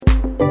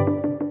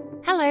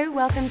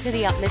welcome to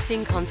the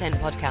Uplifting Content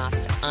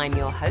Podcast. I'm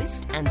your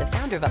host and the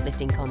founder of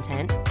Uplifting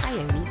Content,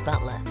 Ione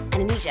Butler. And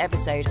in each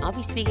episode, I'll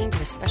be speaking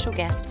to a special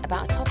guest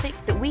about a topic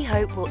that we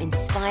hope will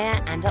inspire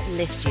and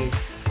uplift you.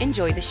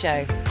 Enjoy the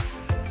show.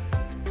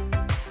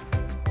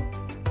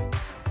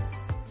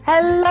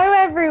 Hello,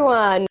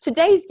 everyone.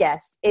 Today's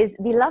guest is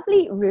the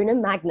lovely Runa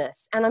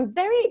Magnus, and I'm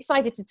very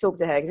excited to talk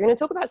to her because we're going to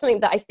talk about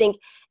something that I think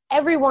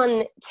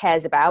everyone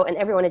cares about and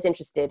everyone is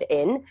interested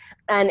in,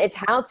 and it's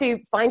how to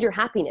find your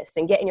happiness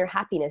and get in your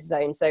happiness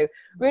zone. So,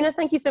 Runa,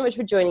 thank you so much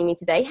for joining me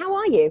today. How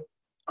are you?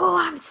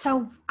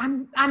 Oh,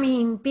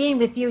 being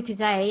with you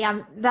today,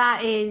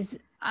 that is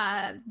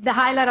the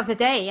highlight of the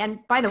day. And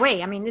by the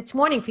way, it's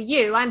morning for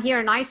you. I'm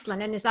here in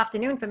Iceland and it's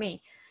afternoon for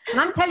me.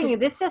 And I'm telling you,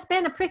 this has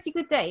been a pretty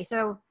good day.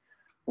 So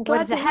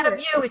what's ahead of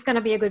you is going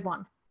to be a good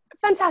one.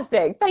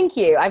 Fantastic. Thank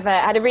you. I've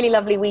had a really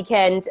lovely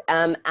weekend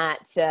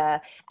at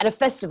a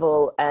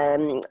festival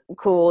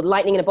called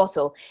Lightning in a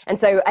Bottle. And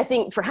so I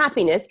think for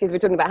happiness, because we're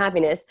talking about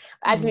happiness,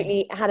 I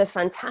absolutely had a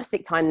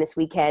fantastic time this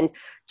weekend,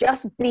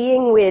 just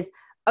being with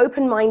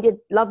open-minded,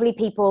 lovely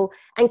people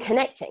and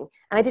connecting.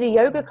 And I did a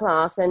yoga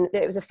class, and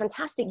it was a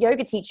fantastic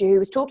yoga teacher who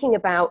was talking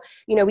about,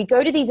 we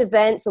go to these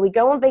events or we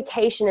go on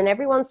vacation and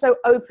everyone's so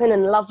open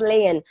and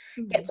lovely and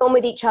gets on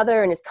with each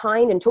other and is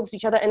kind and talks to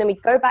each other. And then we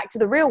go back to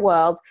the real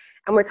world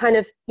and we're kind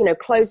of,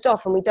 closed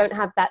off, and we don't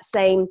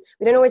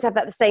always have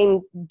that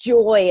same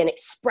joy and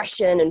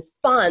expression and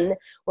fun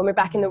when we're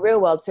back in the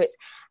real world. So it's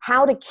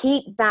how to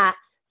keep that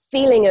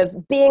feeling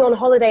of being on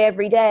holiday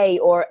every day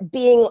or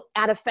being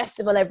at a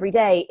festival every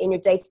day in your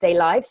day-to-day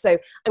life. So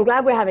I'm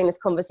glad we're having this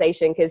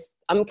conversation because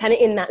I'm kind of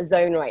in that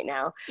zone right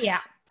now. Yeah.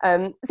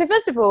 So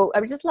first of all,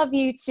 I would just love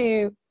you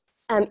to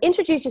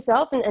introduce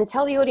yourself and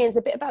tell the audience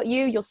a bit about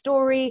you, your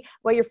story,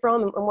 where you're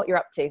from and what you're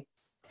up to.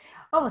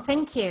 Oh,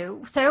 thank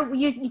you. So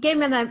you gave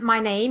me my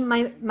name.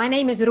 My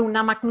name is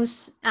Runa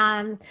Magnus,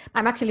 and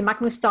I'm actually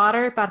Magnus'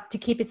 daughter, but to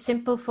keep it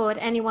simple for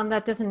anyone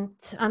that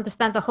doesn't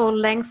understand the whole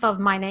length of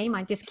my name,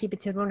 I just keep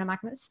it to Runa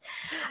Magnus.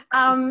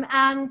 I'm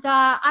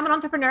an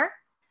entrepreneur,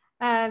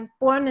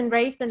 born and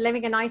raised and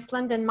living in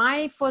Iceland.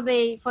 And for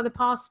the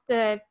past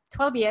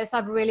 12 years,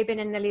 I've really been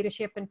in the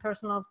leadership and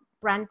personal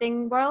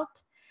branding world,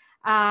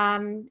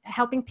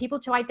 helping people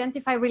to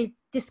identify, really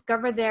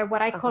discover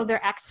what I call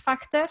their X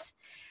factors.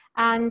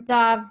 And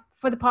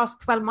for the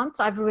past 12 months,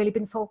 I've really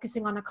been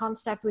focusing on a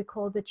concept we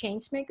call the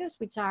Changemakers,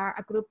 which are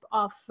a group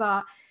of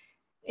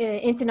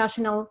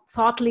international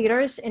thought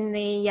leaders in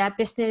the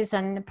business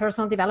and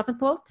personal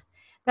development world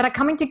that are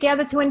coming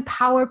together to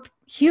empower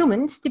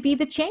humans to be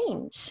the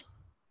change.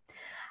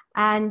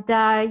 And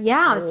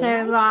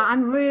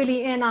I'm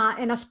really in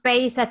a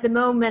space at the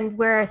moment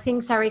where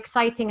things are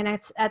exciting and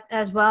it's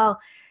as well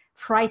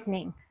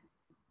frightening.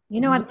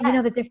 Yes. You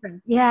know the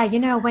difference.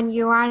 Yeah, when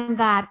you are in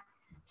that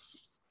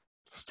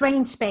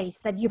strange space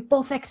that you're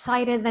both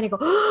excited and then you go,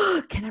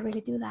 oh, can I really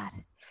do that?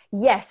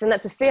 Yes, and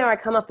that's a fear I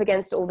come up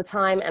against all the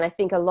time, and I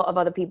think a lot of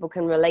other people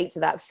can relate to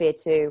that fear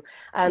too.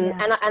 And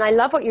I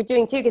love what you're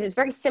doing too, because it's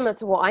very similar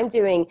to what I'm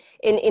doing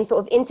in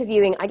sort of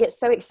interviewing. I get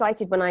so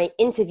excited when I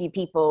interview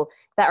people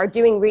that are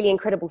doing really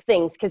incredible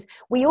things, because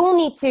we all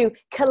need to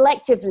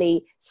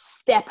collectively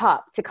step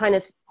up to kind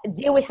of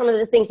deal with some of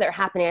the things that are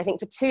happening. I think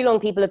for too long,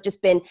 people have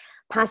just been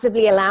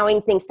passively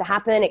allowing things to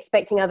happen,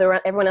 expecting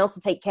everyone else to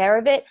take care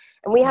of it.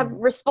 And we have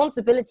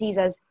responsibilities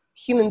as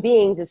human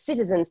beings, as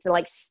citizens,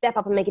 to step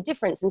up and make a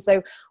difference. And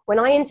so when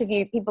I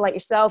interview people like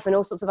yourself and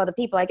all sorts of other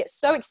people, I get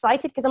so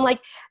excited because I'm like,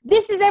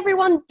 this is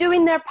everyone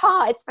doing their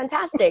part. It's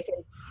fantastic.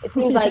 And it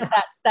seems like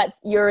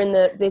that's you're in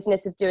the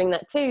business of doing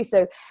that too.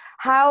 So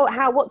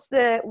what's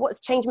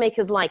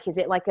Changemakers like? Is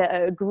it like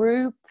a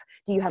group?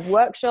 Do you have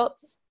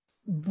workshops?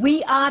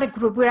 We are a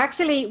group.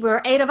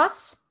 We're 8 of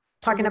us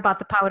talking about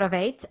the power of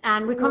 8,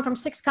 and we come from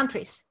 6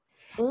 countries.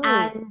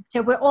 And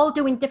so we're all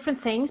doing different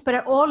things, but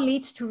it all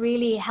leads to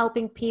really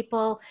helping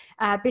people,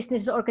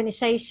 business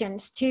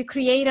organizations, to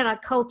create a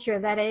culture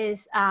that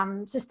is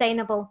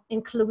sustainable,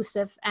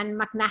 inclusive, and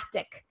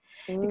magnetic.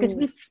 Because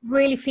we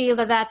really feel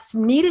that that's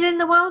needed in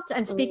the world.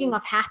 And speaking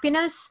of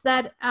happiness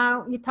that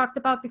you talked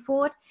about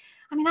before,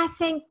 I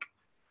think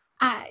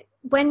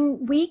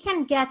when we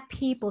can get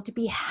people to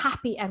be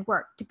happy at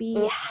work, to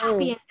be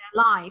happy in their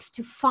life,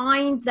 to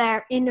find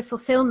their inner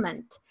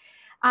fulfillment,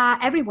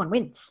 everyone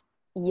wins.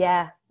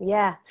 Yeah.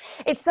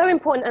 It's so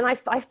important. And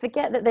I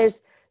forget that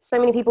there's so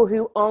many people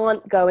who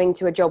aren't going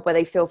to a job where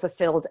they feel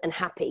fulfilled and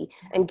happy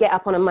and get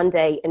up on a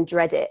Monday and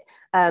dread it.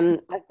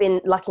 I've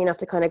been lucky enough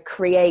to kind of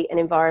create an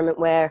environment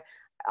where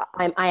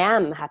I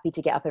am happy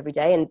to get up every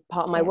day, and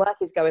part of my work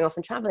is going off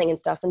and traveling and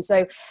stuff. And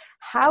so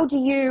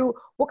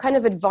what kind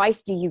of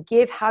advice do you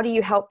give? How do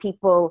you help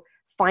people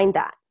find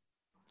that?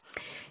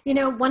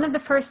 One of the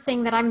first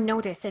things that I've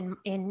noticed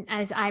in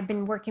as I've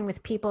been working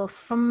with people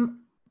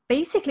from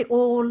basically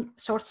all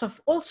sorts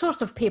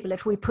of people,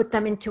 if we put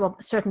them into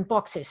certain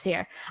boxes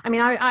here.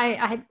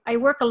 I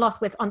work a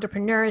lot with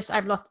entrepreneurs.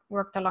 I've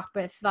worked a lot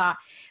with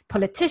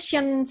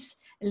politicians,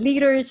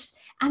 leaders,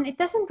 and it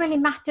doesn't really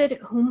matter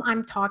whom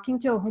I'm talking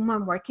to or whom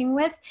I'm working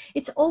with.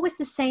 It's always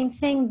the same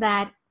thing,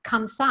 that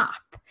comes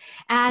up,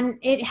 and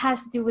it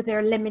has to do with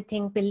their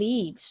limiting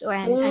beliefs.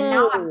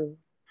 And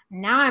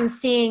now I'm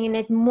seeing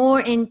it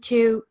more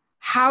into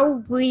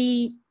how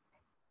we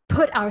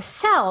put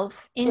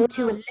ourselves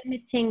into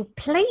limiting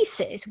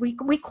places.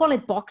 We call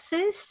it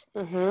boxes.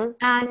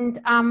 And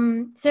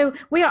so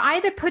we are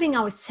either putting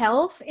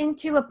ourselves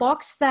into a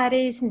box that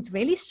isn't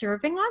really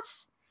serving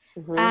us,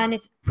 and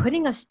it's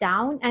putting us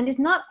down. And it's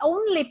not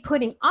only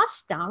putting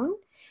us down,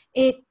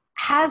 it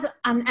has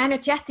an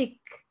energetic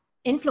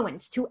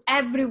influence to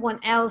everyone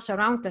else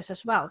around us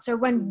as well. So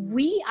when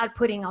we are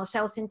putting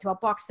ourselves into a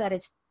box that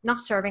is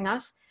not serving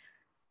us,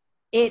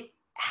 it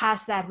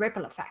has that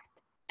ripple effect.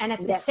 And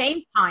at the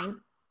same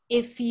time,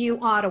 if you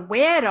are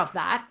aware of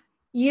that,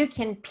 you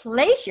can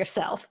place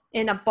yourself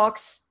in a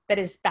box that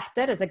is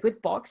better, as a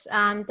good box,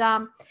 and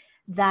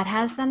that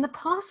has then the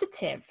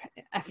positive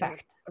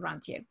effect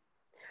around you.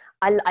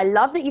 I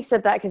love that you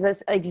said that, because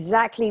that's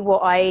exactly what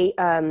I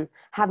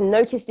have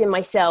noticed in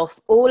myself.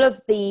 All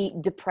of the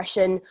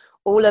depression,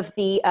 all of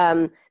the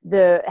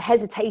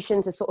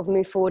hesitation to sort of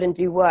move forward and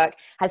do work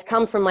has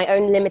come from my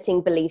own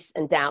limiting beliefs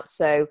and doubts.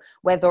 So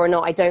whether or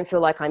not I don't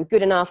feel like I'm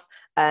good enough,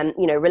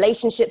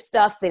 relationship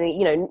stuff, and,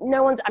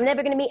 I'm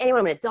never going to meet anyone,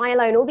 I'm going to die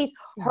alone, all these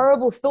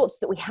horrible thoughts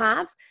that we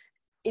have,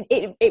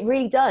 it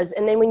really does.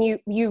 And then when you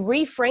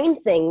reframe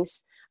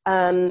things,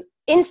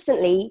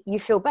 instantly you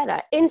feel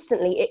better.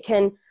 Instantly it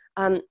can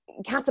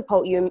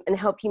catapult you and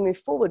help you move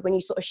forward when you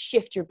sort of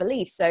shift your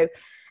beliefs. So,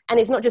 and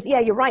it's not just,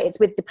 you're right, it's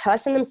with the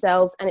person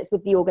themselves, and it's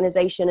with the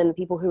organization and the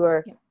people who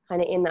are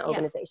kind of in that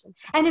organization.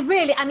 And it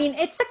really,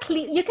 it's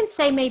you can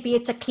say maybe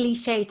it's a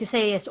cliche to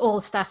say it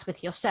all starts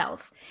with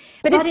yourself,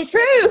 but it's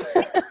true.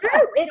 It's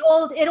true.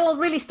 It all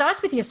really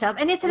starts with yourself,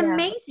 and it's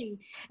amazing.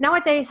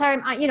 Nowadays,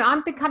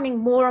 I'm becoming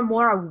more and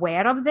more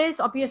aware of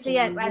this. Obviously,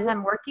 as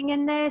I'm working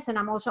in this, and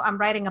I'm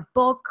writing a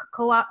book,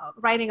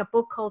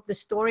 called The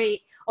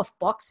Story of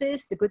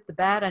Boxes: The Good, the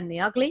Bad, and the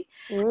Ugly.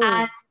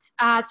 And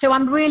so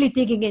I'm really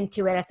digging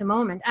into it at the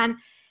moment. And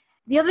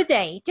the other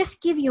day,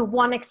 just give you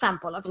one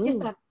example of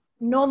just a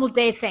normal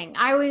day thing.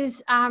 I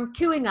was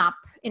queuing up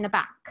in a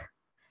bank,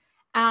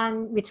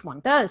 and which one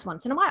does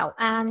once in a while.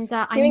 And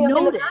queuing up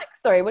in the back?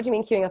 Sorry, what do you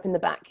mean queuing up in the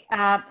back?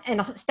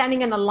 And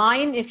standing in a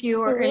line if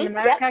you are in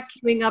America,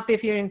 queuing up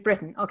if you're in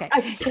Britain. Okay.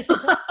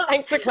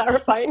 Thanks for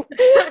clarifying.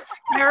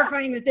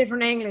 Clarifying the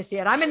different English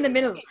here. I'm in the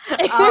middle.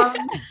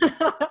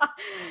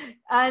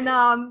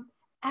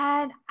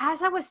 And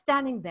as I was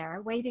standing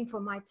there waiting for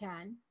my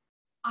turn,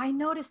 I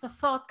noticed a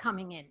thought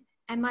coming in.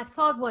 And my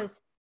thought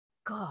was,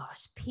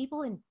 gosh,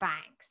 people in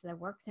banks that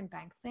works in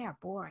banks, they are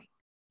boring.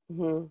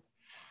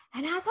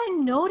 And as I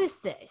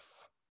noticed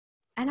this,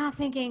 and I'm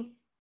thinking,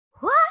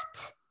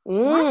 what?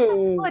 Why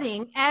am I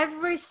putting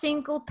every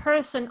single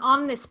person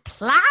on this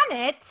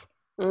planet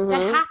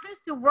that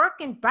happens to work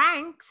in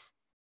banks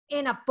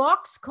in a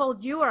box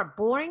called you are a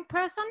boring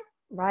person?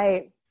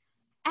 Right.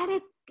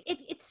 And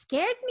it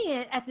scared me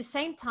at the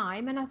same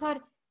time. And I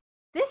thought,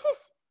 this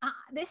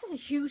is a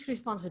huge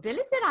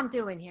responsibility that I'm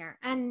doing here.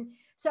 And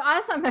so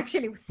as I'm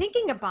actually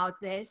thinking about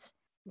this,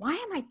 why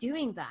am I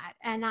doing that?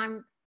 And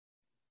I'm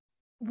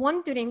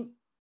wondering,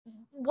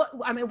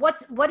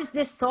 what is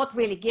this thought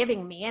really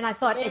giving me? And I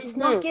thought, it's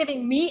not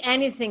giving me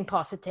anything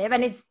positive,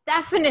 and it's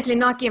definitely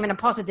not giving a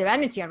positive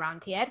energy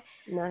around here.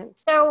 No.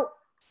 So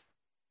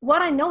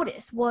what I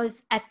noticed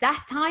was, at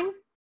that time,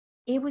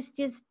 it was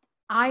just,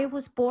 I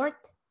was bored,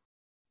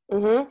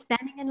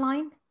 standing in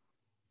line.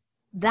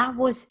 That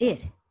was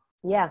it.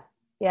 Yeah.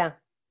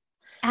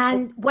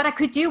 And what I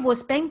could do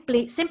was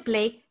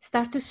simply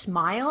start to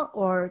smile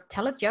or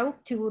tell a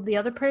joke to the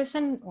other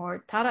person,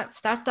 or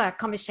start a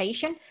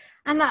conversation,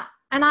 and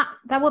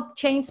that would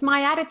change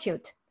my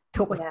attitude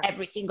towards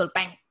every single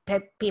bank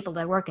people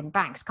that work in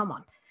banks. Come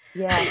on.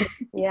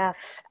 Yeah.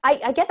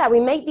 I get that. We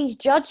make these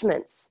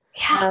judgments,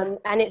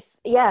 and it's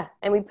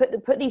and we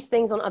put these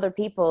things on other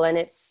people, and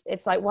it's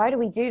like, why do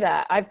we do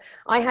that?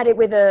 I had it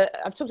with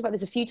I've talked about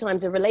this a few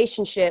times, a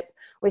relationship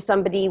with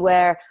somebody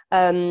where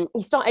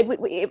he started,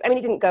 it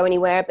didn't go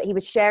anywhere, but he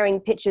was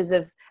sharing pictures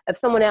of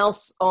someone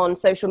else on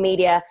social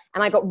media,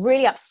 and I got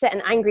really upset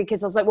and angry,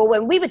 because I was like, well,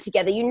 when we were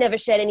together, you never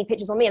shared any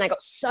pictures on me, and I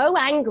got so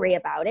angry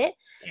about it.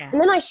 And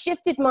then I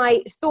shifted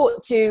my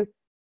thought to,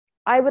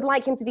 I would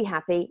like him to be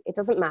happy. It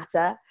doesn't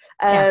matter.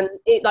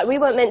 Like, we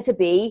weren't meant to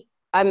be.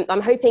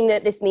 I'm hoping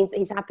that this means that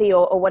he's happy,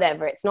 or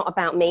whatever. It's not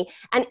about me.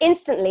 And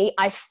instantly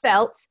I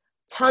felt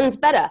tons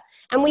better.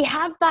 And we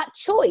have that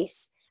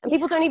choice. And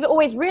people don't even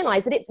always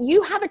realize that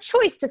you have a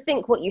choice to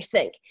think what you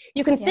think.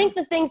 You can think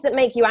the things that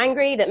make you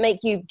angry, that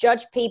make you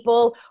judge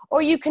people,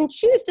 or you can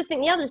choose to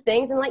think the other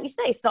things. And like you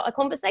say, start a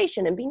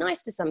conversation and be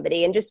nice to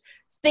somebody and just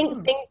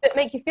think things that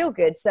make you feel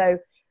good. So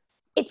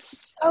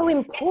it's so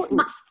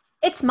important.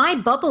 It's my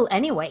bubble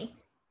anyway.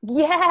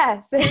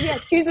 Yeah. So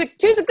choose a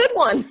good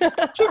one.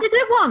 Choose a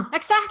good one.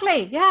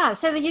 Exactly. Yeah.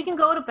 So that you can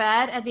go to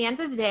bed at the end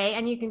of the day,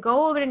 and you can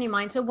go over it in your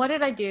mind. So what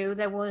did I do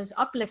that was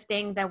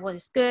uplifting, that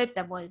was good,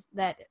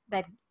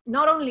 that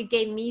not only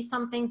gave me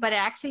something, but it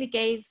actually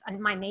gave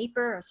my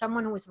neighbor or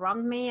someone who was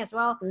around me as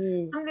well,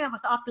 something that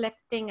was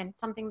uplifting, and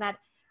something that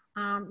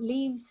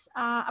leaves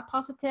a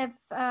positive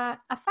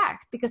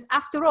effect. Because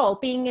after all,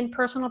 being in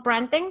personal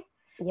branding,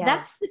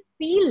 that's the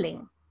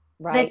feeling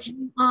that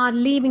you are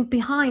leaving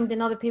behind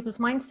in other people's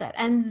mindset.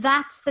 And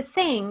that's the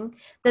thing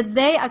that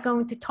they are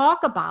going to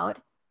talk about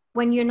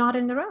when you're not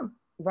in the room.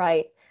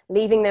 Right.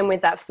 Leaving them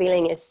with that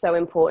feeling is so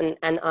important.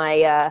 And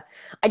I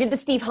did the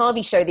Steve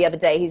Harvey show the other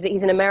day.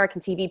 He's an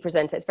American TV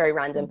presenter. It's very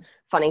random,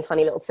 funny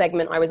little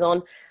segment I was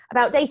on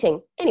about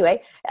dating.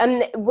 Anyway,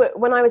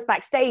 when I was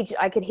backstage,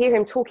 I could hear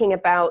him talking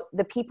about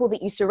the people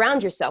that you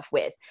surround yourself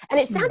with. And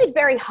it sounded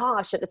very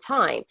harsh at the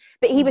time,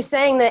 but he was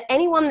saying that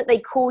anyone that they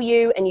call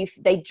you and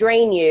they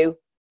drain you,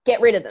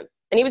 get rid of them.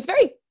 And he was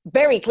very,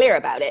 very clear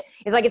about it.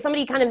 It's like if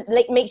somebody kind of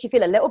makes you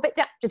feel a little bit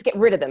down, just get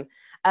rid of them.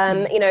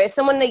 You know, if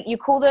someone that you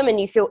call them and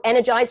you feel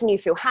energized and you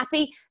feel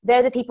happy,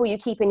 they're the people you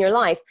keep in your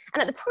life.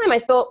 And at the time I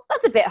thought,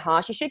 that's a bit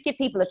harsh. You should give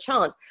people a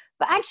chance.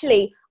 But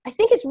actually, I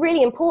think it's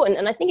really important.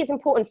 And I think it's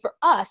important for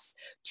us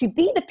to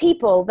be the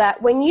people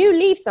that when you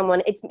leave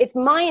someone, it's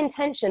my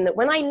intention that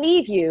when I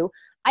leave you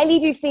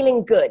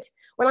feeling good.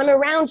 When I'm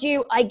around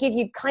you, I give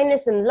you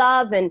kindness and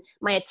love and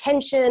my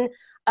attention.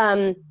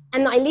 And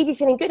I leave you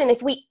feeling good. And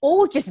if we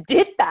all just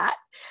did that,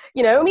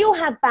 you know, and we all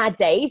have bad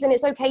days, and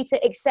it's okay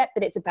to accept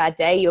that it's a bad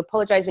day. You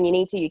apologize when you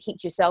need to, you keep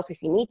to yourself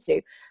if you need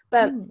to.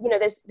 But, you know,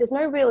 there's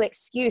no real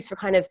excuse for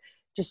kind of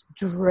just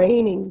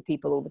draining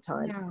people all the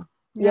time.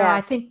 Yeah.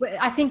 I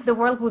think the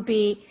world would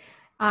be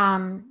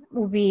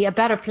a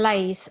better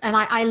place. And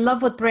I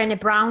love what Brené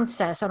Brown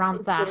says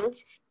around that.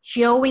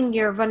 Showing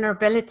your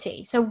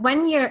vulnerability. So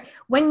when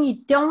you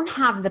don't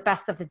have the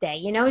best of the day,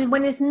 you know,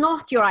 when it's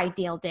not your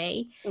ideal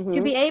day,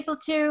 to be able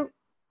to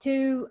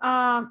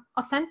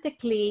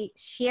authentically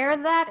share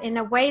that in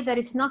a way that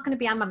it's not going to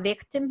be, I'm a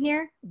victim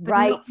here,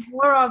 but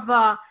more of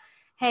a,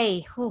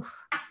 hey,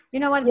 you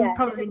know what,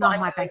 probably not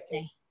my best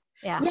day.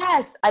 Yeah.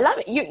 Yes, I love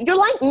it. You're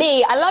like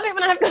me. I love it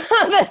when I have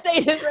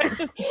conversations where it's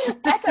just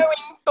echoing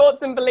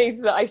thoughts and beliefs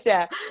that I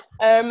share.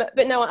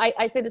 But no,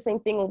 I say the same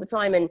thing all the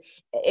time. And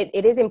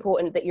it is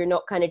important that you're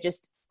not kind of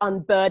just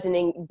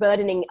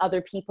burdening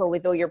other people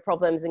with all your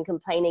problems and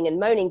complaining and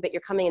moaning, but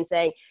you're coming and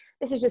saying,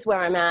 this is just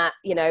where I'm at.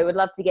 You know, I would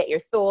love to get your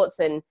thoughts.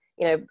 And,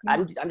 you know,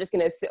 I'm just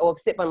going to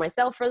sit by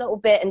myself for a little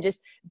bit and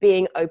just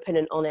being open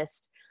and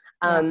honest.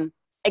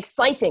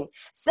 Exciting.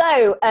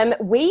 So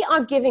we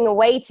are giving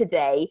away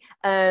today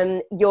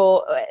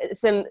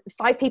some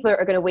 5 people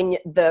are going to win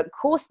the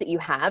course that you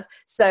have.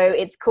 So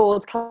it's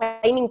called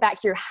Claiming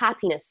Back Your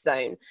Happiness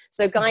Zone.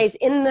 So guys,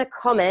 in the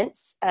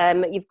comments,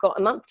 you've got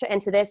a month to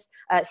enter this.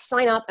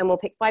 Sign up and we'll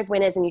pick 5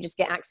 winners and you just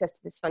get access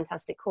to this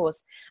fantastic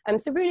course.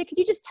 So Runa, could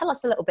you just tell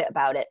us a little bit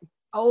about it?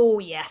 Oh,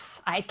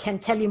 yes. I can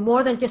tell you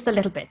more than just a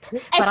little bit.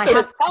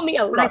 Excellent. Tell me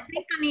a lot. I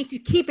think I need to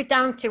keep it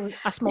down to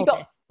a small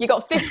bit. You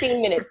got 15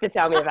 minutes to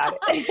tell me about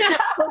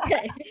it.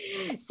 Okay.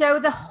 So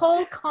the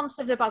whole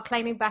concept about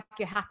claiming back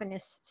your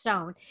happiness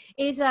zone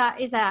is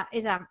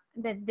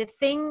the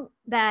thing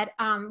that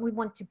we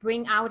want to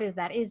bring out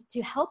is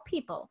to help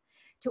people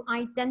to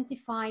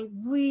identify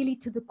really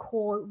to the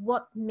core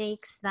what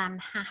makes them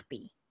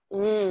happy. Because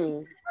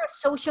we're a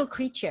social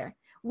creature.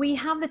 We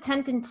have the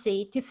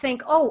tendency to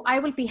think, oh, I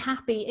will be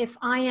happy if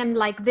I am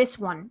like this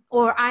one,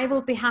 or I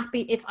will be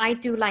happy if I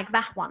do like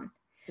that one.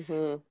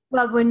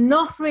 Well, we're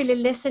not really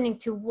listening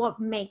to what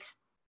makes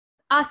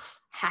us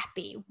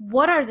happy.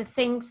 What are the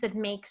things that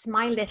makes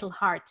my little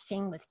heart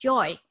sing with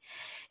joy?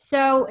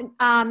 So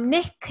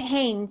Nick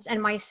Haynes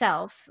and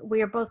myself,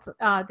 we are both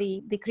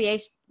the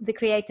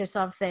creators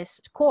of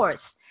this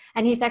course,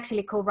 and he's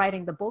actually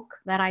co-writing the book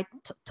that I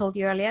told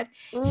you earlier.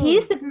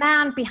 He's the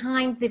man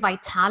behind the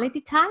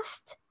vitality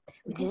test,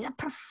 which is a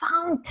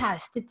profound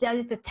test. It's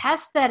a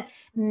test that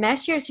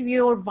measures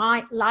your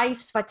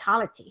life's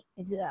vitality.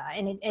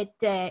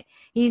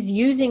 He's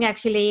using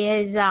actually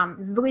his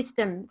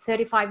wisdom,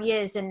 35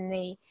 years in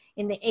the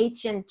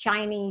ancient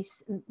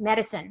Chinese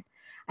medicine,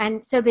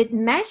 and so that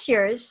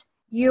measures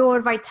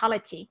your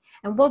vitality.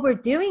 And what we're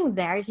doing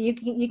there is you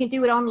can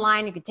do it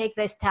online. You can take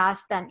this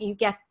test and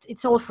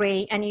it's all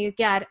free, and you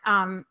get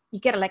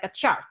like a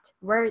chart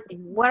where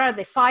what are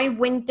the 5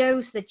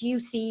 windows that you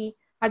see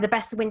are the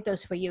best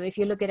windows for you if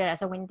you look at it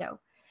as a window.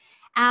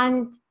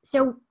 And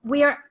so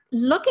we're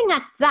looking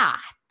at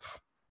that,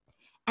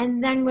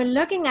 and then we're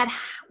looking at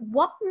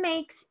what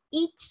makes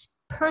each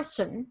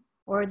person,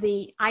 or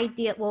the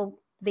idea, well,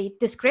 the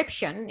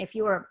description, if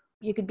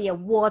you could be a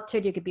water,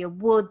 you could be a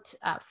wood,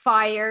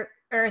 fire,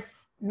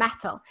 earth,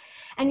 metal.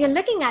 And you're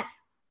looking at,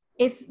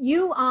 if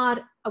you are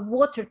a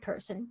water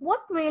person, what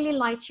really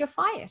lights your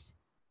fire?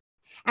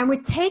 And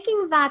we're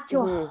taking that to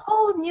a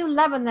whole new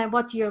level than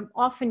what you're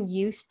often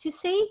used to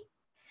see.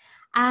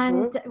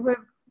 And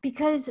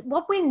because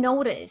what we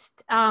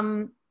noticed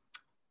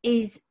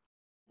is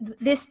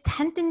this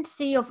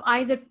tendency of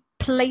either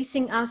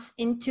placing us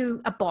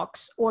into a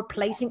box or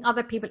placing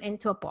other people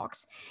into a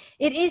box.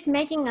 It is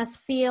making us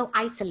feel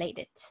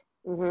isolated.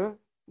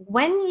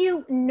 When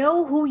you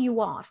know who you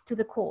are to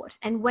the core,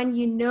 and when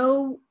you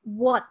know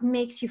what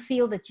makes you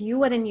feel that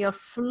you are in your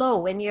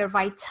flow, in your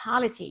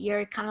vitality,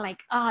 you're kind of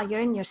like, you're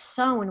in your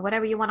zone,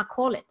 whatever you want to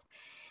call it,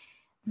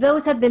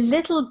 those are the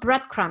little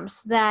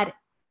breadcrumbs that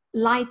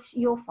lights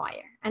your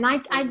fire. And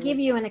I give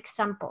you an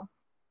example.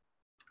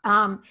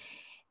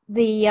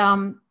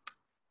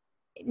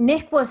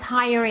 Nick was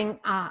hiring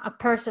a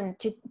person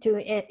to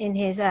in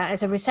his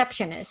as a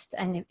receptionist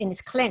and in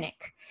his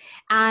clinic,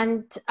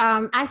 and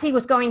as he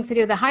was going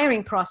through the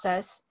hiring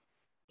process,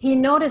 he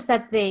noticed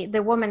that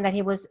the woman that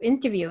he was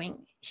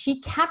interviewing, she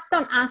kept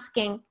on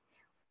asking,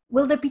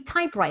 "Will there be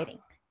typewriting?"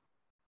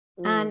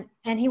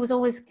 And he was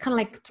always kind of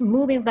like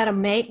moving that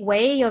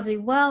way of,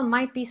 well,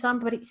 might be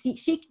somebody.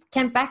 She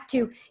came back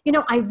to,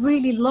 I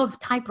really love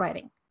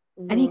typewriting,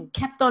 and he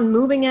kept on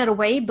moving it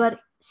away, but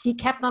she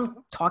kept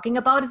on talking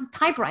about the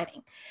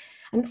typewriting.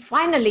 And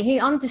finally, he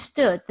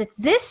understood that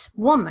this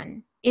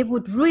woman, it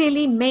would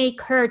really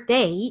make her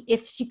day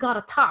if she got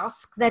a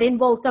task that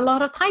involved a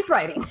lot of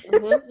typewriting.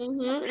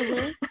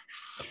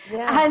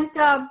 Yeah.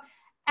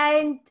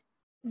 And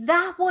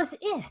that was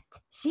it.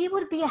 She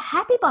would be a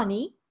happy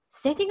bunny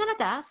sitting on a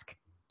desk,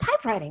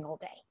 typewriting all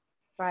day.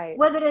 Right.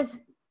 Whether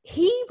it's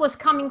he was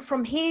coming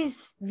from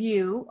his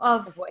view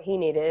of what he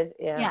needed.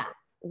 Yeah.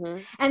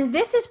 And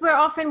this is where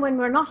often when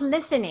we're not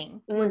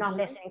listening, we're not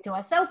listening to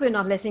ourselves, we're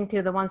not listening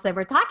to the ones that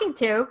we're talking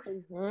to,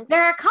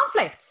 there are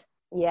conflicts.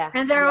 Yeah.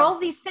 And there are all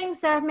these things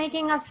that are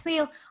making us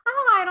feel,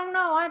 I don't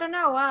know.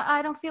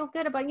 I don't feel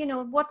good about,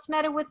 what's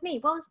matter with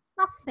me? Well, it's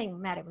nothing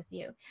matter with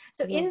you.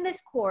 So in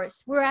this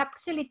course, we're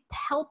actually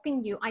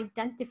helping you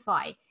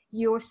identify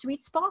your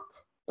sweet spot.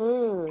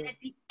 And at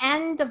the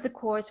end of the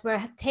course,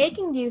 we're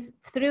taking you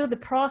through the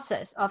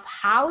process of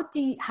how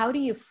do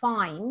you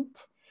find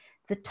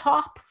the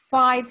top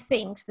 5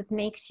 things that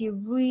makes you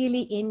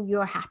really in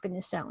your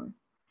happiness zone.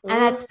 And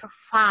that's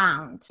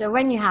profound. So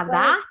when you have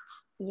that,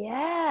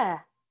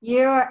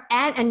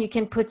 and you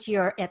can put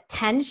your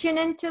attention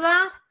into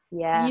that,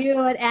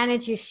 your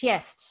energy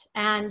shifts,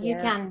 and you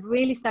can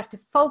really start to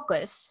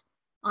focus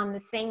on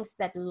the things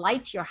that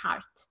light your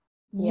heart,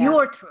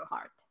 your true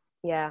heart,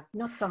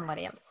 not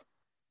somebody else.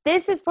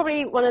 This is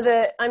probably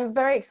I'm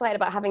very excited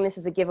about having this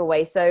as a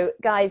giveaway. So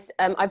guys,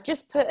 I've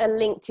just put a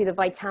link to the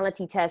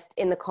vitality test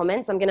in the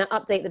comments. I'm going to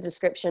update the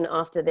description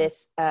after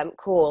this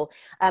call.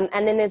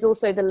 And then there's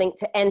also the link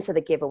to enter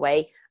the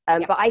giveaway.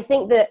 But I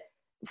think that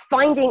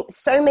finding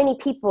so many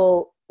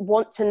people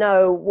want to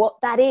know what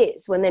that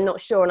is when they're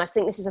not sure. And I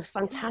think this is a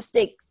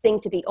fantastic thing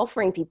to be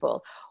offering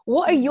people.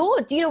 Do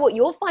you know what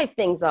your 5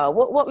 things are?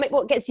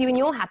 What gets you in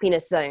your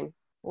happiness zone?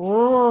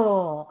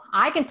 Oh,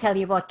 I can tell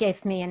you what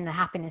gives me in the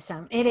happiness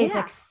zone. It is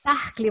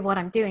exactly what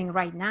I'm doing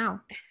right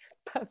now.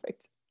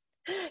 Perfect.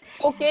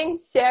 Talking,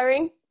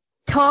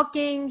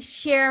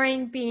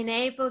 sharing, being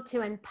able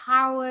to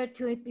empower,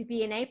 to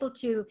being able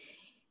to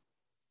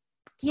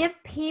give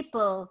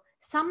people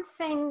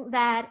something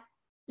that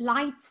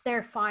lights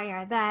their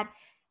fire, that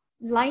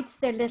lights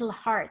their little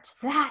hearts.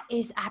 That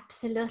is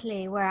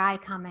absolutely where I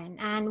come in.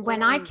 And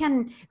when I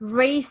can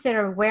raise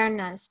their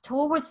awareness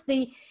towards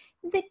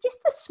just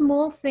the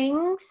small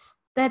things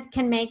that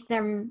can make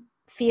them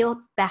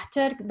feel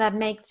better, that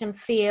make them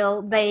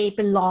feel they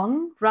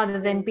belong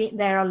rather than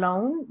they're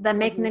alone, that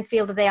make them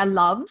feel that they are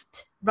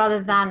loved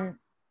rather than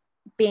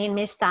being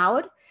missed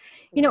out.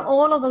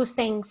 All of those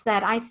things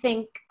that I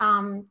think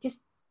just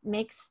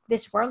makes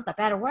this world a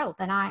better world.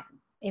 And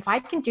if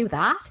I can do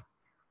that,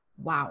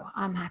 wow,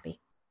 I'm happy.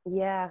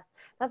 Yeah,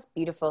 that's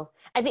beautiful.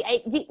 Do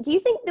you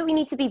think that we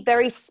need to be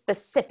very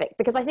specific?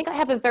 Because I think I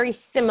have a very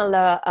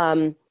similar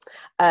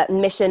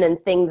mission and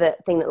thing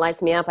that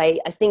lights me up. I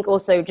think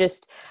also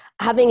just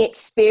having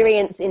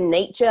experience in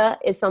nature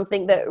is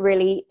something that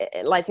really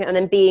lights me up, and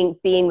then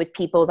being with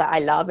people that I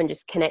love and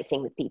just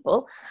connecting with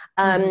people.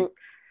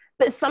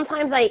 But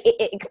sometimes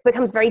it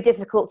becomes very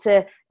difficult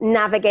to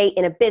navigate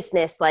in a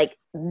business. Like,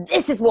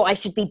 this is what I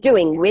should be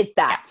doing with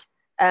that.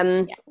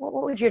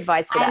 What would you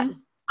advise for that?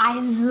 I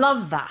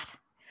love that.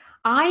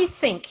 I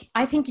think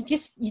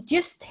you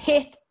just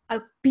hit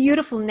a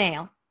beautiful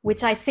nail,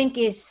 which I think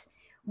is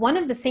one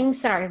of the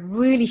things that are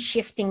really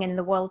shifting in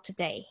the world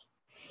today.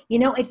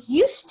 It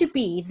used to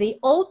be, the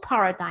old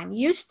paradigm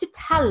used to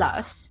tell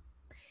us,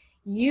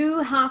 you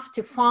have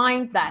to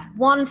find that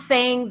one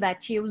thing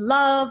that you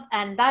love,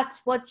 and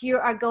that's what you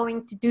are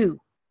going to do.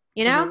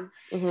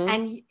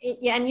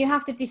 And you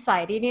have to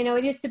decide. It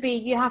used to be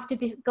you have to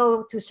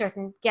go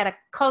to get a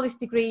college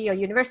degree or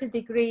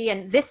university degree,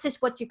 and this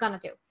is what you're gonna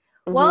do.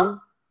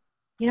 Well,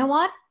 you know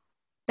what?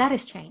 That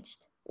has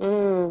changed.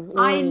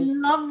 I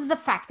love the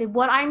fact that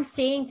what I'm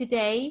seeing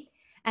today,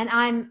 and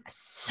I'm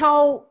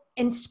so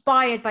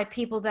inspired by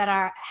people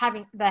that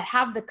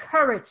have the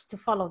courage to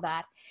follow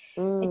that.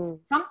 It's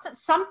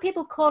some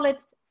people call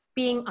it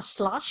being a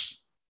slush.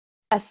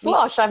 A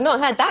slush? I've not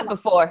heard that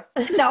before.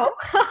 No.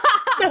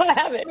 No, I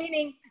haven't.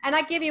 Meaning, and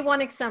I give you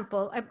one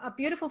example. A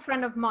beautiful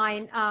friend of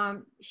mine,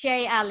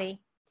 Shay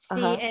Ali.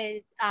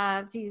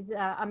 She's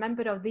a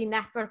member of the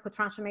network of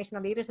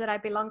transformational leaders that I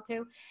belong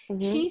to.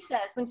 She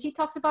says, when she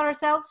talks about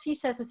herself, she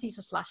says that she's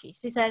a slushy.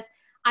 She says,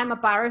 I'm a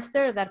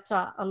barrister. That's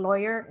a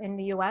lawyer in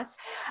the US.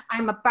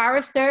 I'm a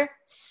barrister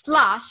 /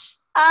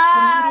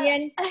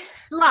 comedian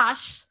 /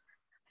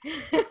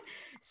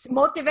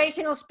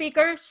 motivational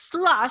speaker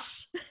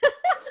slush.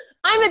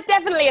 I'm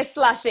definitely a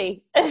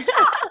slushy.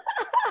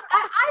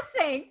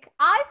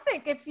 I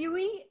think if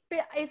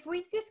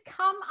we just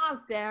come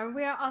out there,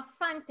 we're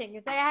authentic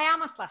and say, I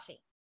am a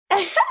slushy.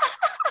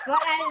 But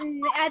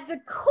at the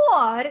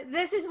core,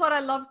 this is what I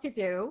love to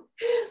do.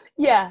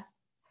 Yeah.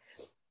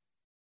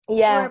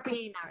 We're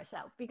being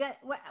ourselves. Because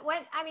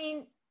what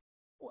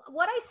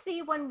I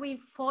see when we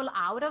fall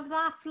out of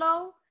that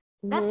flow,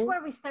 that's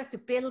where we start to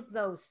build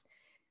those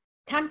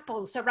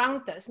temples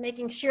around us,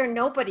 making sure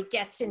nobody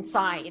gets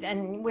inside,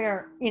 and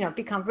we're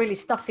become really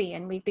stuffy,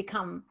 and we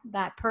become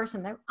that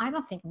person that I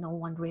don't think no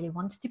one really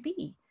wants to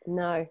be.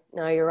 No,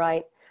 you're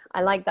right.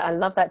 I like that. I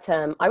love that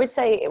term. I would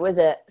say it was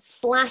a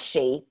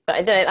slashy,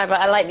 but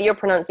I like your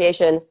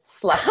pronunciation.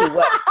 Slushy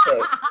works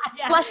too.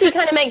 Yeah. Slushy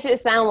kind of makes it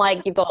sound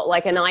like you've got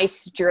like an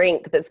ice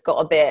drink that's got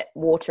a bit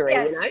watery,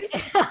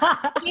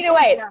 Either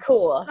way, it's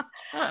cool.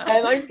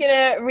 I'm just going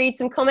to read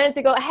some comments.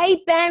 We got,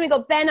 hey, Ben. We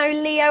got Ben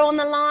O'Leo on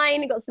the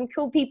line. We got some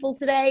cool people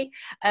today.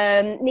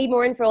 Need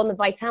more info on the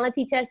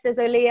vitality test, says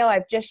O'Leo.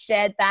 I've just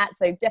shared that.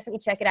 So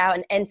definitely check it out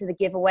and enter the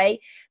giveaway.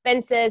 Ben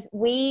says,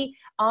 we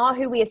are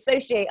who we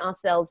associate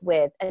ourselves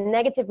with. A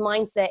negative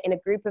mindset in a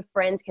group of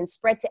friends can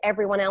spread to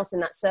everyone else in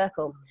that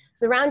circle.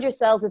 Surround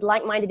yourselves with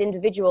like-minded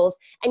individuals,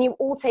 and you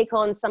all take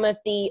on some of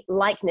the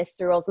likeness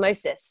through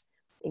osmosis.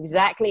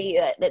 Exactly.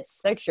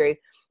 That's so true.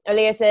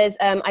 Olea says,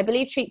 I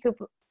believe treat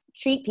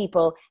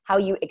people how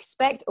you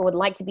expect or would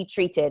like to be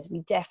treated. We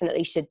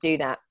definitely should do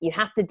that. You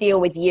have to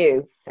deal with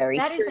you. Very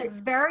true. That is a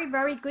very,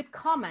 very good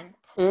comment.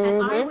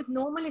 And I would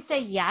normally say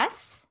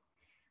yes.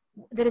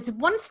 There is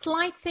one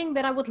slight thing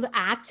that I would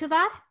add to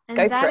that, and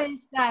that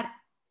is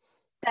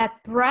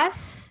that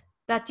breath,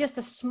 that just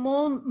a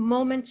small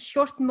moment,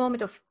 short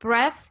moment of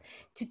breath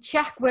to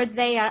check where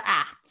they are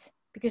at.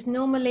 Because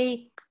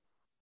normally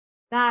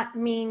that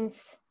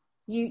means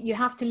you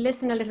have to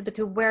listen a little bit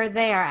to where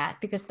they are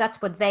at, because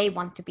that's what they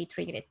want to be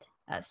treated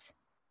as.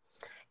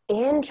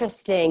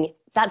 Interesting.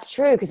 That's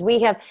true, because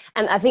we have,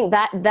 and I think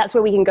that's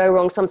where we can go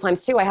wrong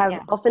sometimes too. I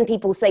have often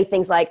people say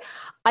things like,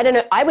 I don't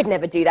know, I would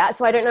never do that,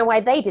 so I don't know why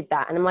they did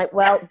that. And I'm like,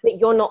 well, but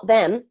you're not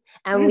them,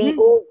 and we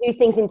all do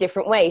things in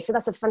different ways. So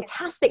that's a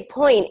fantastic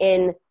point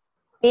in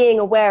being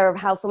aware of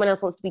how someone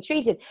else wants to be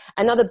treated.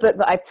 Another book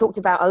that I've talked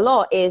about a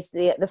lot is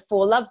the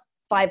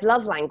five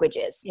love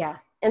languages. Yeah.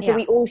 And so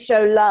we all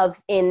show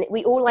love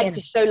we all like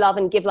to show love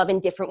and give love in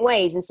different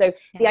ways. And so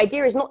the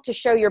idea is not to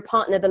show your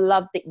partner the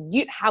love that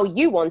how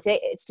you want it,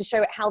 it's to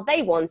show it how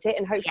they want it,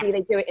 and hopefully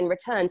they do it in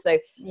return. So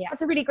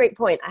that's a really great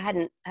point. I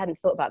hadn't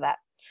thought about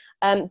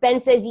that.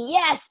 Ben says,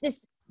 yes,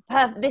 this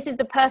is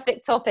the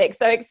perfect topic.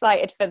 So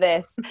excited for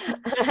this.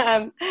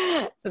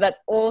 So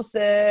that's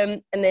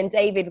awesome. And then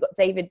we've got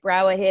David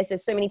Brower here,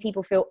 says, so many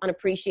people feel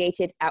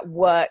unappreciated at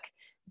work.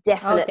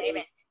 Definitely. Oh,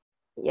 David.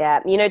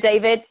 Yeah. You know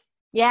David?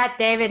 Yeah,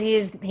 David,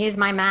 he's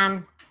my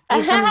man.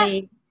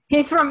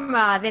 He's from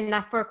the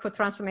Network for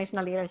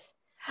Transformational Leaders.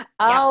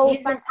 Oh,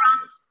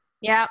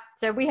 yeah.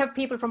 So we have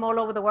people from all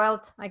over the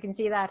world. I can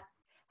see that.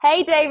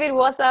 Hey, David,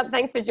 what's up?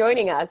 Thanks for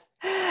joining us.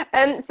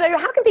 So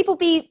how can people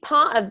be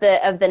part of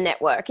the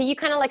network? Are you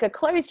kind of like a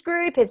closed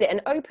group? Is it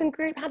an open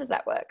group? How does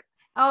that work?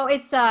 Oh,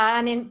 it's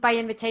by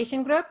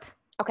invitation group.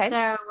 Okay.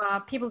 So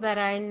people that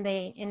are in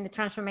the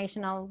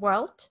transformational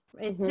world.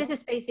 This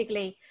is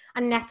basically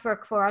a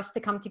network for us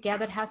to come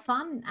together, have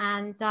fun,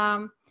 and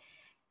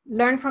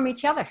learn from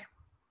each other.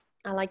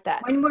 I like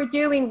that. When we're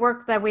doing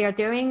work that we are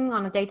doing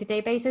on a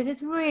day-to-day basis,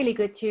 it's really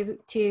good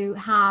to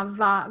have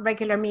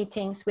regular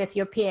meetings with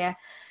your peer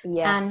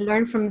and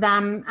learn from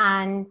them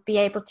and be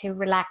able to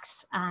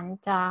relax and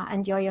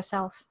enjoy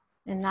yourself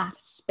in that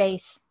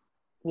space.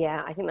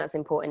 Yeah, I think that's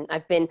important.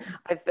 I've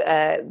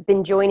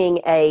been joining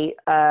a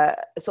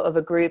sort of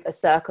a group, a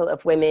circle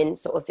of women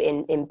sort of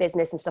in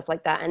business and stuff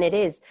like that. And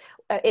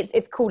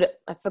it's called,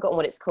 I've forgotten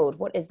what it's called.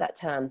 What is that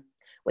term?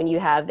 When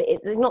you have,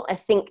 it's not a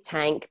think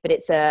tank, but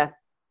it's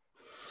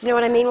you know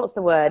what I mean? What's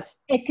the word?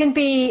 It can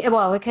be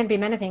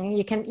many things.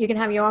 You can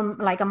have your own,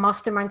 like a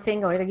mastermind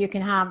thing, or you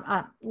can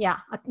have,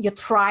 your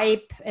tribe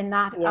in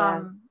that.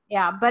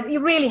 But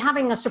you're really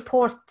having a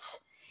support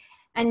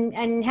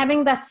and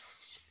having that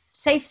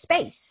safe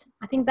space.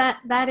 I think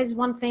that is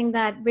one thing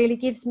that really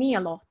gives me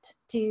a lot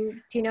to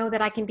know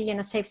that I can be in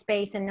a safe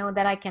space and know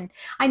that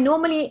I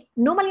normally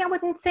I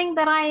wouldn't think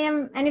that I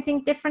am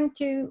anything different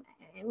to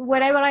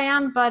whatever I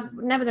am, but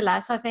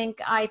nevertheless, I think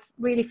I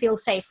really feel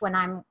safe when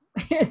I'm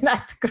in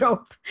that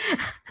group.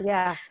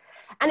 Yeah.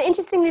 And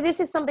interestingly, this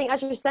is something,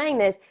 as you're saying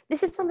this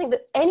is something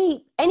that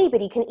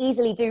anybody can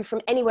easily do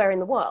from anywhere in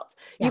the world.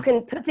 Yeah. You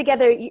can put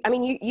together,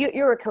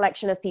 you're a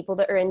collection of people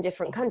that are in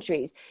different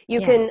countries.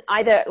 You can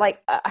either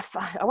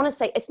I want to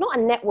say, it's not a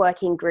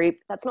networking group.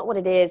 That's not what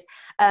it is.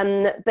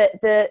 But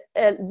the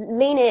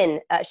Lean In,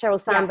 Sheryl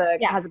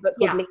Sandberg has a book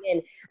called Lean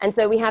In. And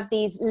so we have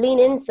these Lean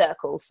In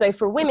circles. So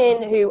for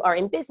women who are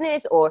in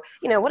business or,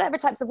 whatever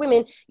types of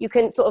women, you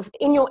can sort of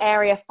in your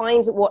area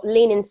find what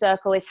Lean In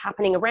circle is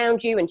happening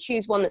around you and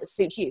choose one that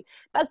suits you.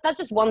 That's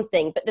just one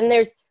thing. But then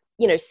there's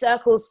you know,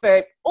 circles for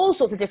all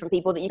sorts of different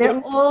people that you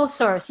They're can. all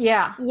sorts,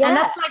 yeah. Yeah. And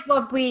that's like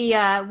what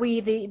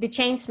the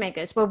change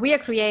makers, what we are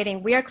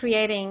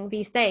creating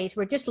these days.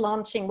 We're just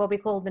launching what we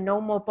call the No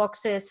More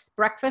Boxes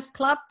Breakfast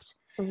Clubs.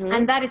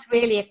 And that is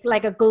really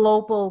like a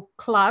global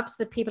clubs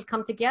that people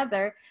come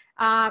together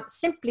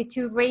simply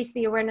to raise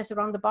the awareness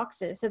around the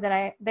boxes, so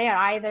that they are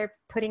either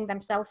putting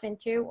themselves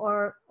into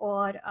or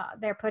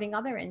they're putting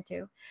other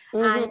into,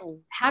 and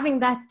having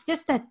that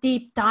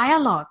deep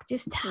dialogue,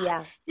 just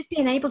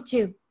being able to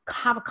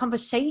have a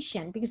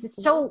conversation, because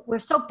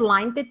we're so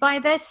blinded by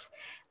this,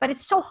 but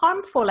it's so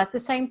harmful at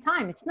the same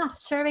time. It's not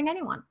serving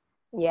anyone.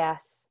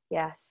 Yes.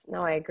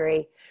 No, I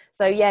agree.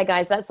 So yeah,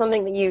 guys, that's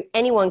something that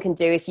anyone can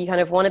do if you kind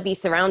of want to be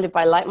surrounded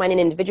by like-minded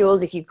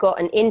individuals. If you've got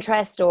an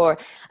interest or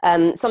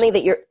something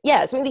that you're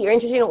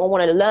interested in or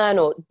want to learn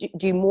or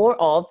do more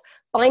of,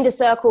 find a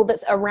circle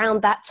that's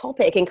around that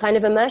topic and kind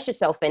of immerse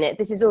yourself in it.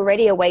 This is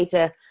already a way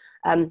to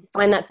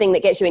find that thing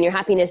that gets you in your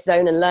happiness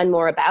zone and learn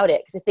more about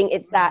it. Because I think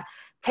it's that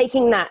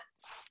taking that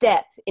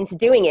step into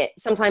doing it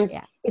sometimes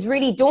is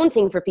really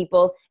daunting for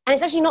people, and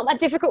it's actually not that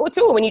difficult at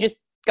all when you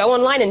just go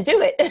online and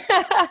do it.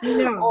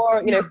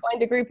 Or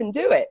find a group and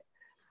do it.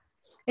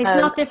 It's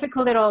not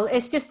difficult at all.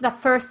 It's just the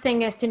first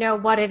thing is to know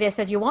what it is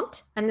that you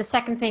want, and the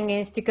second thing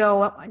is to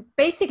go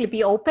basically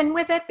be open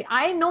with it.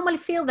 I normally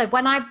feel that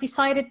when I've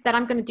decided that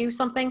I'm going to do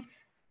something,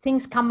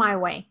 things come my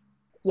way.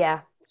 Yeah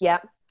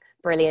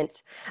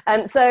Brilliant.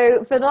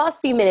 So for the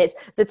last few minutes,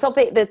 the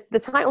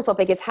title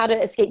topic is how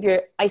to escape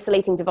your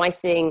isolating,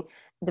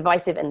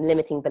 divisive and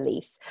limiting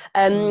beliefs.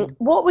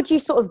 What would you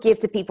sort of give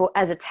to people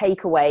as a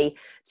takeaway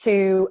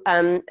to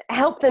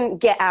help them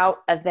get out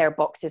of their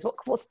boxes?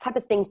 What type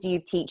of things do you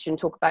teach and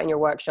talk about in your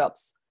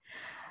workshops?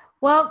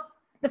 Well,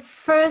 the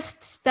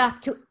first step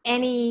to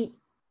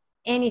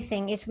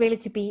anything is really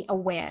to be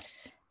aware.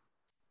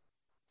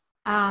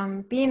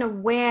 Being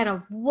aware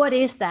of what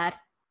is that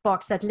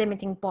box, that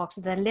limiting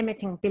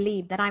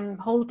belief that I'm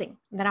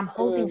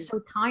holding so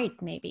tight,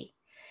 maybe.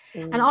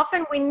 And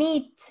often we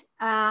need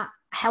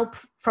help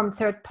from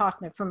third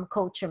partner, from a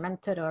coach or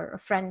mentor or a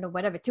friend or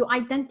whatever, to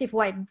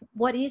identify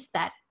what is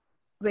that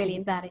really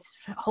that is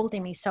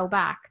holding me so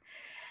back.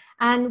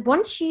 And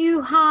once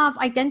you have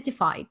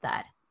identified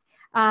that,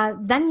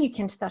 then you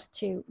can start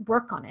to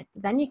work on it.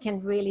 Then you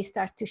can really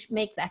start to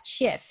make that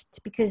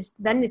shift, because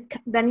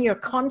then you're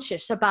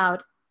conscious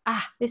about,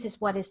 this is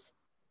what is,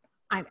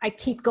 I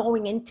keep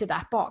going into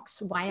that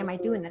box. Why am I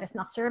doing that? It's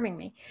not serving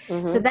me.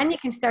 So then you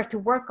can start to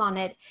work on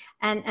it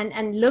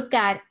and look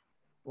at,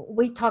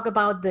 we talk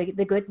about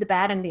the good, the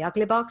bad, and the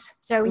ugly box.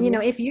 So,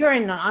 if you're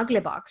in an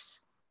ugly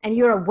box and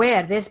you're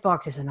aware this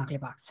box is an ugly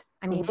box,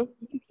 I mean,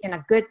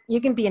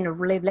 you can be in a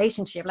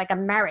relationship, like a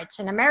marriage,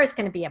 and a marriage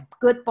can be a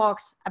good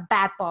box, a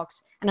bad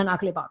box, and an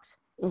ugly box.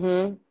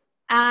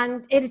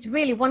 And it is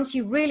really, once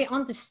you really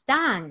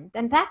understand,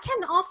 and that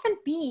can often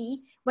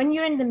be when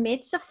you're in the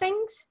midst of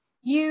things,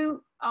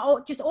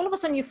 just all of a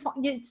sudden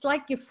it's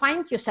like you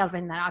find yourself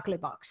in that ugly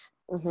box.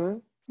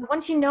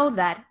 Once you know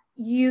that,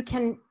 you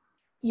can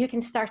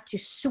start to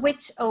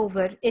switch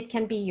over. It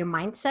can be your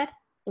mindset.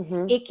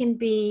 It can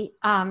be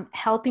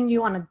helping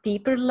you on a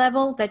deeper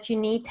level that you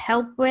need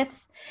help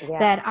with,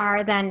 that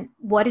are then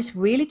what is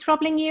really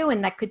troubling you.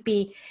 And that could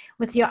be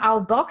with our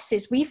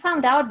boxes. We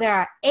found out there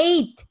are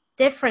 8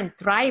 different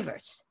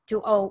drivers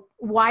to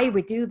why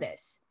we do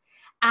this.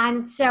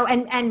 And so,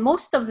 and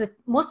most of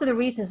the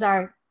reasons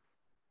are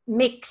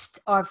mixed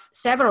of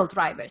several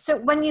drivers. So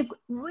when you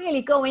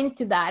really go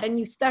into that and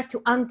you start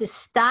to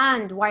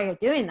understand why you're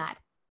doing that,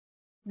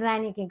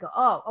 then you can go,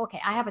 okay,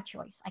 I have a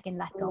choice. I can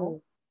let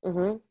go.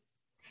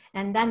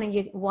 And then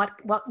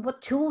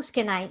what tools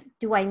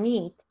do I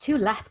need to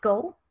let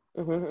go?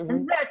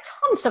 And there are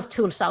tons of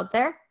tools out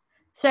there.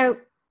 So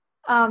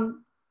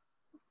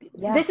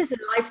this is a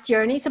life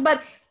journey. So,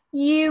 but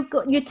you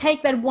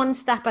take that one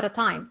step at a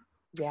time.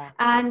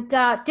 And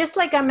just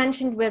like I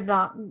mentioned with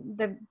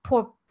the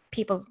poor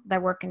people that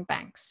work in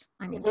banks,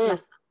 I mean,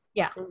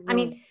 I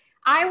mean,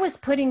 I was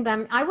putting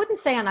them, I wouldn't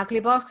say an ugly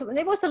box.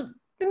 It was a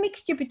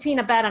mixture between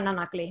a bad and an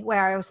ugly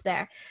where I was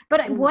there.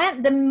 But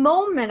when the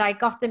moment I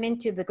got them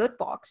into the good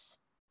box,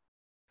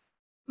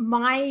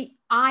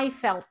 I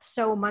felt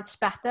so much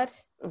better.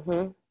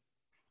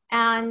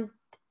 And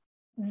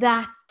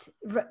that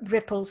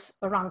ripples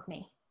around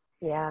me.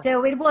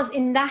 So it was,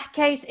 in that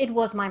case, it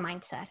was my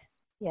mindset.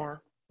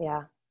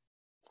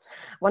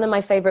 One of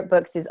my favorite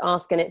books is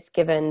Ask and It's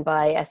Given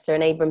by Esther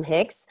and Abram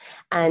Hicks.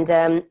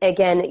 And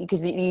again,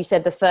 because you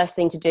said the first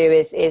thing to do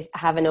is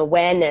have an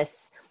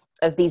awareness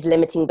of these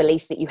limiting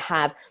beliefs that you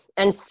have.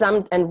 And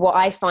what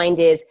I find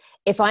is,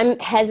 if I'm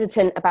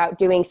hesitant about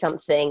doing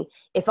something,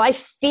 if I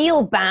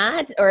feel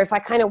bad, or if I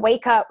kind of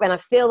wake up and I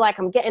feel like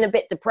I'm getting a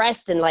bit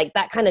depressed and like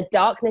that kind of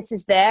darkness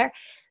is there,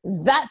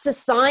 that's a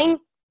sign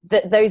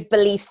that those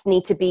beliefs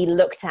need to be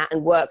looked at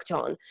and worked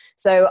on.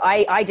 So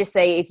I just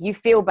say, if you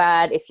feel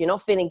bad, if you're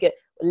not feeling good,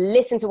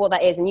 listen to what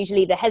that is. And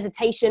usually the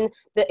hesitation,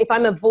 that if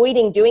I'm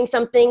avoiding doing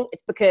something,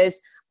 it's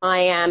because I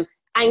am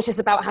anxious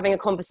about having a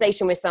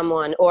conversation with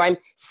someone, or I'm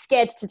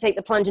scared to take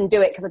the plunge and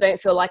do it because I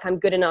don't feel like I'm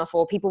good enough,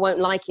 or people won't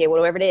like it, or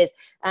whatever it is.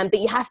 But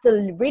you have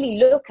to really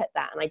look at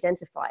that and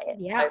identify it.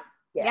 Yeah. So,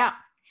 yeah.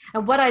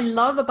 And what I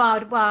love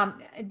about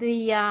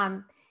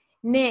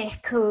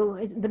Nick, who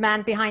is the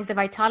man behind the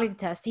vitality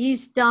test,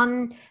 he's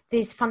done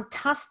these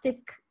fantastic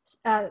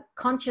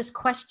conscious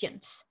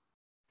questions,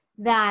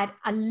 that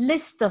a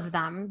list of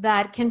them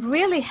that can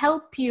really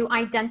help you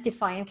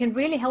identify and can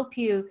really help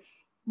you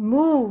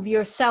move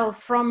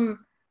yourself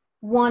from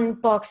one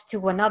box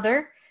to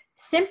another,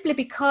 simply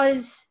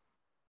because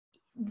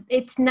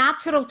it's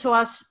natural to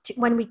us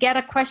when we get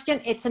a question,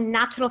 it's a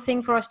natural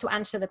thing for us to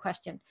answer the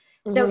question.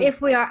 Mm-hmm. So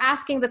if we are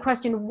asking the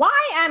question, why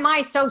am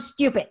I so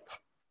stupid?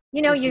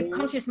 You know, your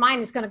conscious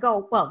mind is going to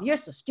go, well, you're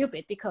so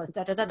stupid because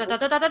da da da da da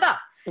da da da.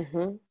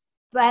 Mm-hmm.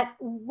 But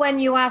when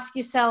you ask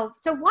yourself,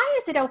 so why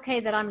is it okay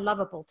that I'm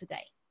lovable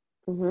today?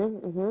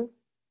 Mm-hmm, mm-hmm.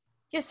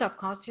 Your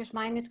subconscious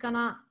mind is going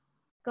to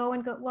go,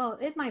 well,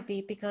 it might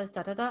be because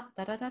da-da-da.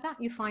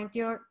 You find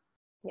your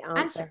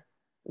answer.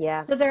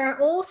 Yeah. So there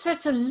are all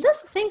sorts of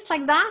little things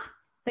like that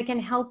can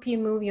help you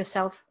move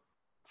yourself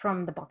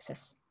from the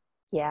boxes.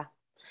 Yeah.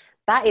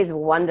 That is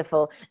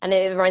wonderful. And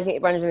it reminds me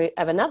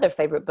of another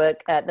favorite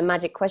book, The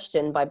Magic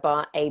Question by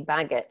Bart A.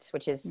 Baggett,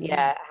 which is,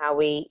 how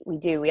we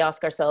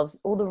ask ourselves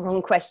all the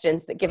wrong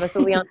questions that give us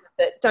all the answers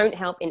that don't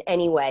help in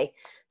any way.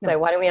 So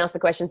why don't we ask the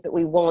questions that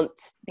we want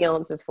the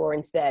answers for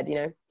instead, you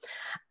know?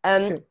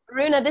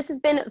 Runa, this has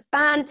been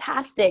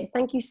fantastic.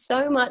 Thank you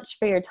so much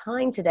for your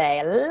time today.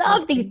 I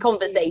love these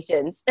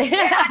conversations.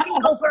 Yeah, I can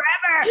go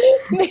forever.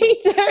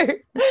 Me too.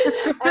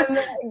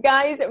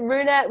 Guys,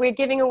 Runa, we're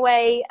giving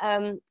away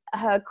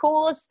her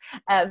course,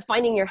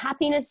 Finding Your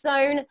Happiness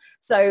Zone.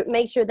 So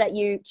make sure that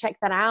you check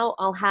that out.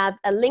 I'll have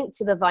a link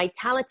to the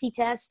vitality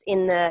test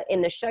in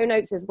the show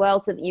notes as well,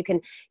 so that you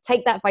can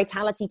take that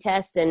vitality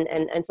test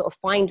and sort of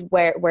find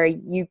where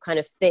you kind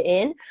of fit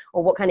in,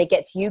 or what kind of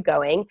gets you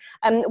going.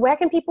 Where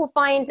can people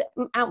find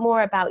out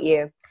more about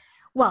you?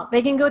 Well,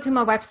 they can go to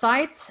my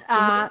website,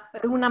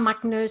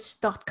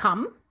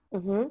 runamagnus.com,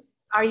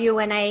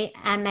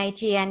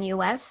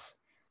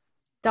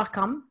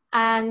 RUNAMAGNUS.com.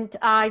 And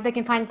they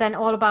can find then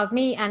all about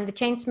me and the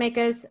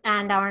Changemakers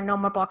and our No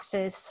More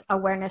Boxes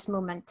awareness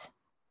movement.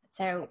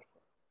 So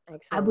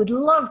excellent. I would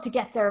love to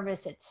get their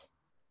visits.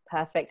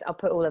 Perfect. I'll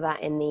put all of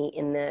that in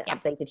the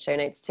updated show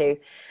notes too.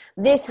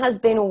 This has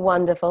been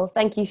wonderful.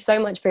 Thank you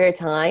so much for your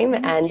time.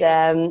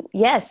 And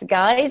yes,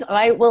 guys,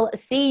 I will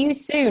see you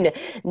soon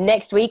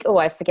next week. Oh,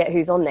 I forget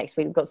who's on next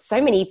week. We've got so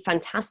many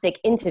fantastic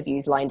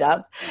interviews lined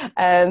up.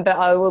 But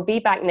I will be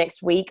back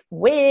next week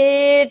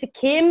with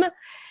Kimmy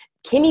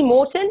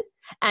Morton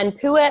and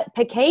Pua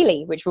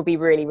Pekali, which will be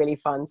really, really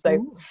fun.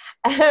 So,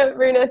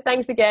 Runa,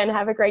 thanks again.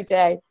 Have a great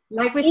day.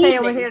 Like we say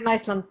over here in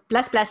Iceland,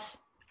 bless, bless.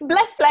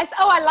 Bless, bless.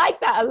 Oh, I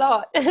like that a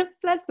lot.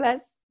 Bless,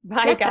 bless.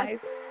 Bye, bless, guys.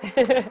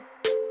 Bless.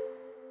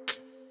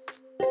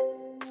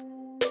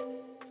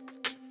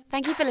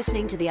 Thank you for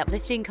listening to the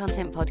Uplifting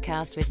Content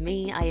Podcast with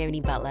me, Ione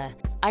Butler.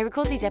 I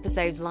record these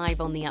episodes live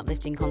on the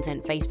Uplifting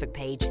Content Facebook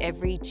page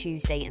every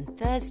Tuesday and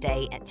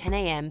Thursday at 10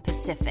 a.m.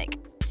 Pacific.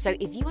 So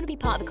if you want to be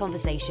part of the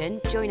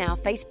conversation, join our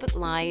Facebook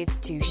Live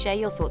to share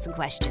your thoughts and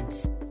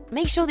questions.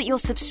 Make sure that you're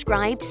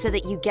subscribed so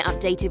that you get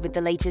updated with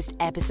the latest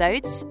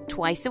episodes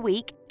twice a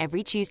week,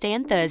 every Tuesday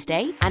and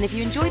Thursday. And if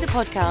you enjoy the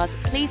podcast,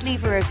 please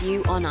leave a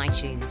review on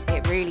iTunes.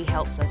 It really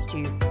helps us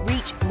to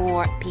reach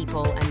more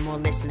people and more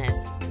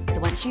listeners. So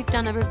once you've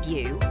done a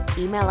review,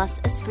 email us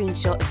a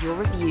screenshot of your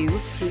review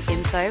to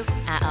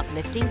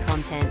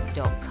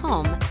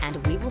info@upliftingcontent.com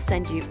and we will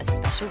send you a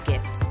special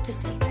gift to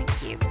say thank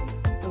you.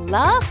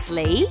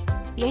 Lastly,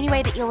 the only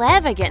way that you'll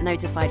ever get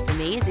notified from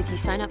me is if you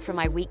sign up for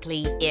my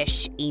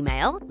weekly-ish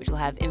email, which will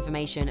have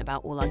information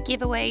about all our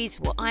giveaways,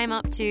 what I'm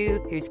up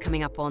to, who's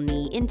coming up on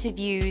the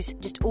interviews,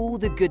 just all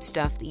the good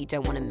stuff that you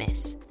don't want to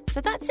miss.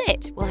 So that's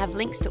it. We'll have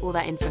links to all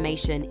that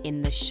information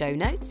in the show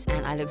notes,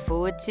 and I look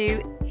forward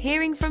to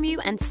hearing from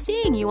you and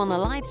seeing you on the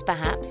lives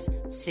perhaps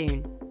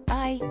soon.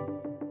 Bye.